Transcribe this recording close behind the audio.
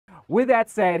with that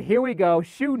said, here we go.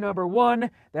 Shoe number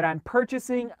one that I'm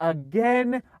purchasing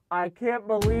again. I can't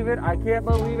believe it. I can't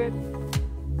believe it.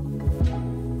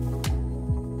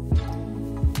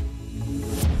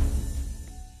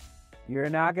 You're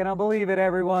not going to believe it,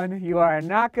 everyone. You are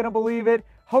not going to believe it.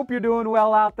 Hope you're doing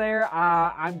well out there.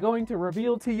 I'm going to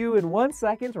reveal to you in 1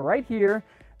 second right here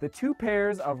the 2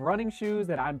 pairs of running shoes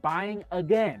that I'm buying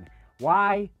again.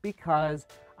 Why? Because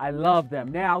I love them.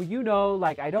 Now, you know,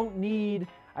 like I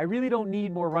really don't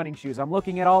need more running shoes. I'm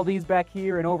looking at all these back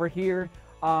here and over here.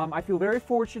 I feel very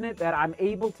fortunate that I'm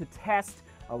able to test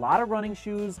a lot of running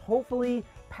shoes, hopefully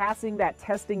passing that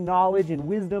testing knowledge and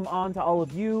wisdom on to all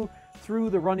of you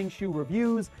through the running shoe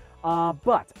reviews,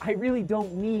 but I really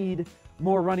don't need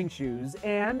more running shoes.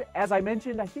 And as I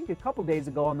mentioned, I think a couple days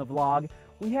ago on the vlog,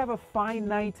 we have a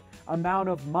finite amount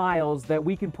of miles that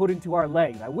we can put into our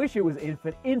legs. I wish it was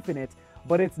infinite,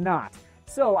 but it's not.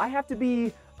 So I have to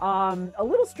be a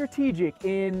little strategic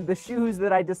in the shoes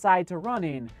that I decide to run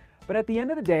in. But at the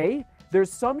end of the day,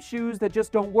 there's some shoes that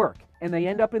just don't work, and they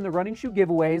end up in the running shoe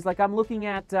giveaways. Like I'm looking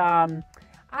at,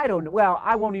 I don't know, well,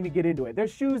 I won't even get into it.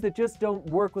 There's shoes that just don't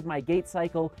work with my gait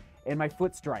cycle and my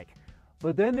foot strike.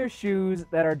 But then there's shoes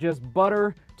that are just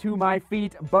butter to my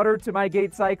feet, butter to my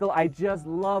gait cycle. I just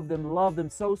love them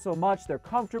so much. They're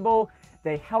comfortable.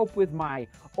 They help with my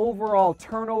overall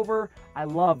turnover. I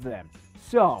love them.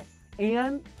 So,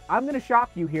 and I'm going to shock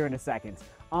you here in a second.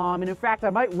 And in fact, I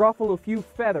might ruffle a few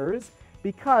feathers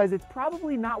because it's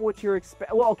probably not what you're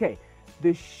expecting. Well, okay,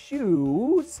 the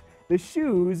shoes,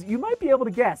 you might be able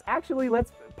to guess. Actually,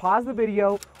 let's pause the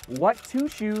video. What 2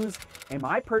 shoes am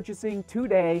I purchasing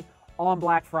today on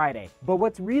Black Friday? But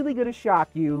what's really going to shock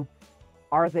you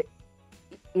are the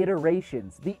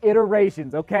iterations,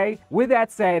 okay? With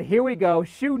that said, here we go.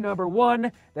 Shoe number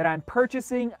one that I'm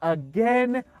purchasing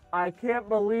again. I can't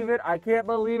believe it. I can't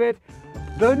believe it.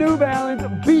 The New Balance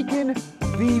Beacon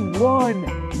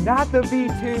V1, not the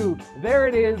V2. There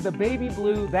it is, the baby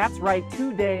blue. That's right,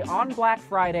 today on Black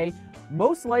Friday.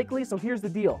 Most likely, so here's the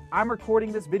deal. I'm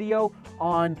recording this video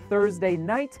on Thursday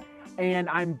night, and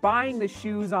I'm buying the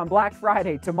shoes on Black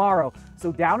Friday tomorrow.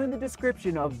 So down in the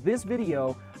description of this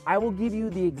video, I will give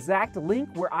you the exact link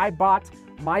where I bought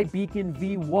my Beacon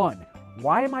V1.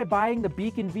 Why am I buying the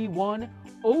Beacon V1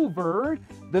 over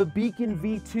the Beacon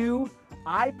V2?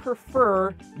 I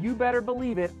prefer, you better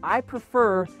believe it, I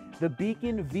prefer the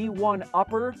Beacon V1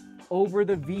 upper over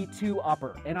the V2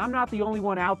 upper. And I'm not the only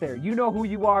one out there. You know who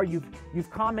you are. You've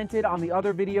commented on the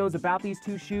other videos about these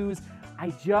 2 shoes.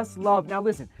 I just love, now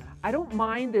listen, I don't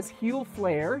mind this heel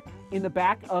flare in the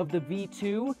back of the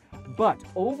V2, but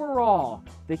overall,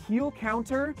 the heel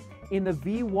counter in the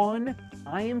V1,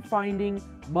 I am finding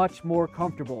much more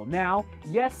comfortable. Now,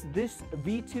 yes, this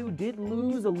V2 did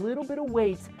lose a little bit of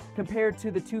weight compared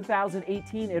to the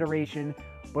 2018 iteration,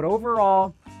 but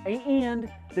overall,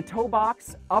 and the toe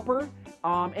box upper,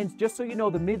 and just so you know,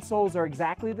 the midsoles are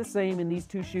exactly the same in these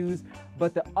 2 shoes,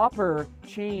 but the upper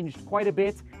changed quite a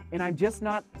bit, and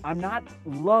I'm not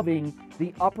loving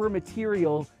the upper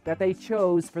material that they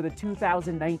chose for the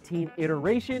 2019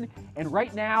 iteration. And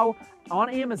right now on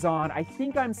Amazon, I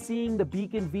think I'm seeing the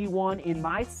Beacon V1 in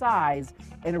my size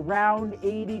at around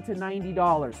 $80 to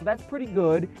 $90. So that's pretty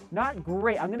good. Not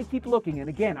great. I'm going to keep looking. And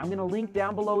again, I'm going to link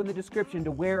down below in the description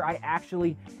to where I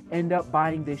actually end up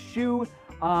buying this shoe.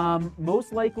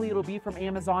 Most likely it'll be from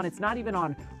Amazon. It's not even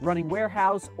on Running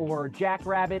Warehouse or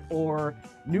Jackrabbit or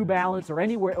New Balance or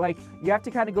anywhere. Like, you have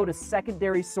to kind of go to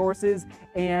secondary sources,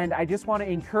 and I just want to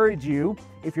encourage you,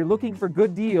 if you're looking for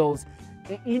good deals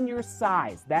in your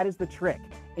size, that is the trick.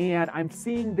 And I'm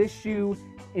seeing this shoe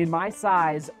in my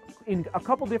size in a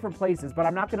couple different places, but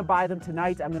I'm not going to buy them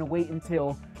tonight. I'm going to wait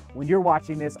until when you're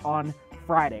watching this on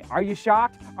Friday. Are you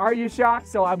shocked? Are you shocked?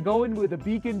 So I'm going with the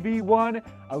Beacon V1,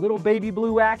 a little baby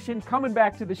blue action, coming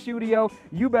back to the studio.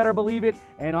 You better believe it.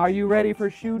 And are you ready for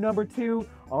shoe number 2?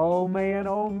 Oh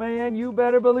man, you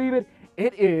better believe it.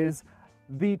 It is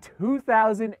the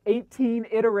 2018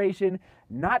 iteration,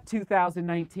 not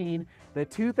 2019, the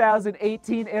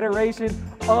 2018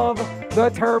 iteration of the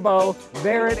Turbo.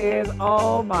 There it is.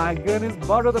 Oh my goodness,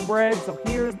 butter the bread. So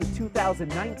here's the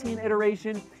 2019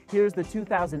 iteration. Here's the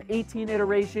 2018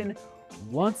 iteration.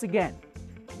 Once again,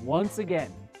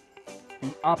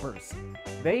 the uppers.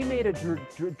 They made a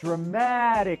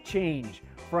dramatic change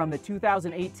from the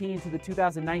 2018 to the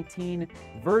 2019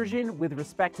 version with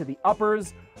respect to the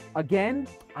uppers. Again,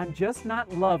 I'm just not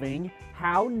loving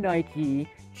how Nike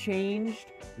changed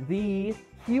the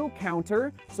heel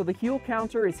counter. So the heel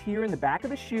counter is here in the back of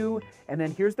the shoe, and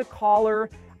then here's the collar.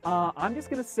 I'm just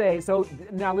gonna say, so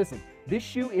now listen, this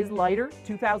shoe is lighter,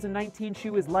 2019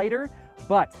 shoe is lighter,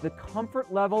 but the comfort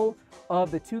level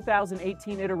of the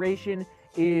 2018 iteration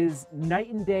is night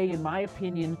and day, in my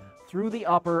opinion, through the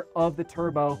upper of the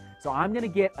turbo. So I'm gonna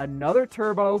get another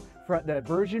turbo for the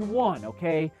version 1,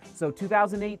 okay? So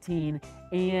 2018,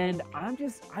 and I'm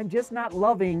just not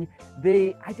loving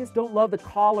I just don't love the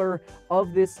collar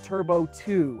of this Turbo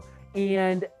 2.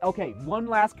 And okay, one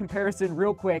last comparison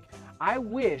real quick. I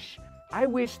wish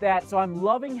that, so I'm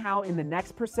loving how in the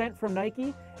Next Percent from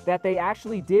Nike that they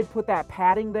actually did put that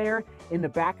padding there in the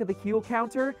back of the heel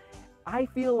counter. I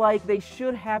feel like they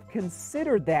should have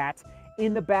considered that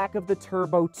in the back of the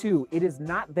Turbo 2. It is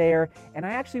not there, and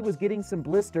I actually was getting some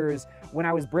blisters when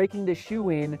I was breaking the shoe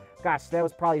in. Gosh, that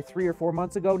was probably 3 or 4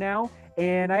 months ago now,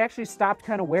 and I actually stopped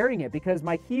kind of wearing it because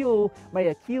my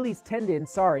Achilles tendon,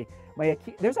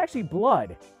 there's actually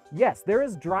blood. Yes, there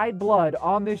is dried blood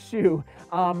on this shoe.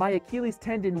 My Achilles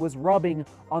tendon was rubbing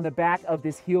on the back of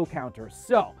this heel counter.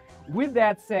 So, with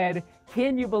that said,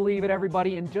 can you believe it,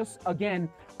 everybody? And just, again,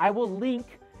 I will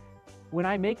link, when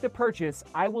I make the purchase,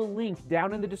 I will link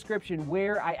down in the description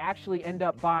where I actually end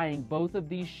up buying both of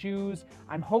these shoes.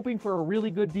 I'm hoping for a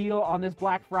really good deal on this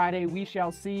Black Friday. We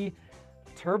shall see.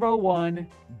 Turbo 1,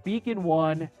 Beacon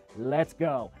 1, let's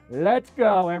go. Let's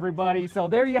go, everybody. So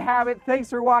there you have it. Thanks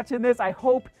for watching this. I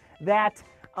hope that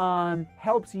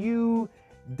helps you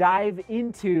dive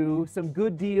into some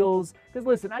good deals. Because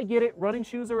listen, I get it. Running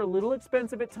shoes are a little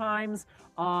expensive at times,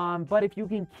 but if you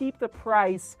can keep the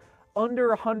price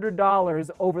under $100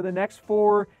 over the next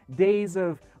 4 days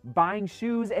of buying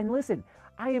shoes, and listen,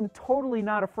 I am totally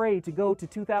not afraid to go to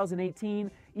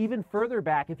 2018, even further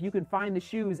back if you can find the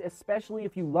shoes, especially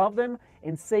if you love them,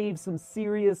 and save some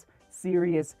serious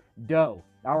dough.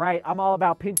 All right, I'm all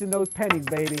about pinching those pennies,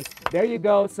 baby. There you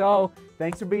go. So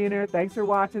thanks for being here. Thanks for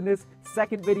watching this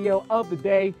second video of the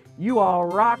day. You all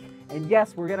rock. And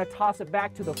yes, we're gonna toss it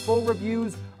back to the full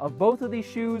reviews of both of these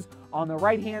shoes. On the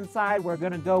right-hand side, we're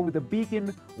gonna go with the Beacon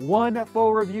 1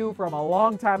 full review from a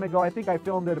long time ago. I think I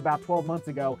filmed it about 12 months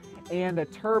ago. And the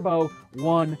Turbo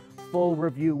 1 full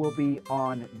review will be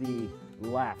on the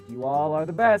left. You all are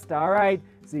the best. All right,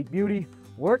 seek beauty,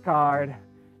 work hard,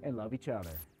 and love each other.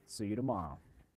 See you tomorrow.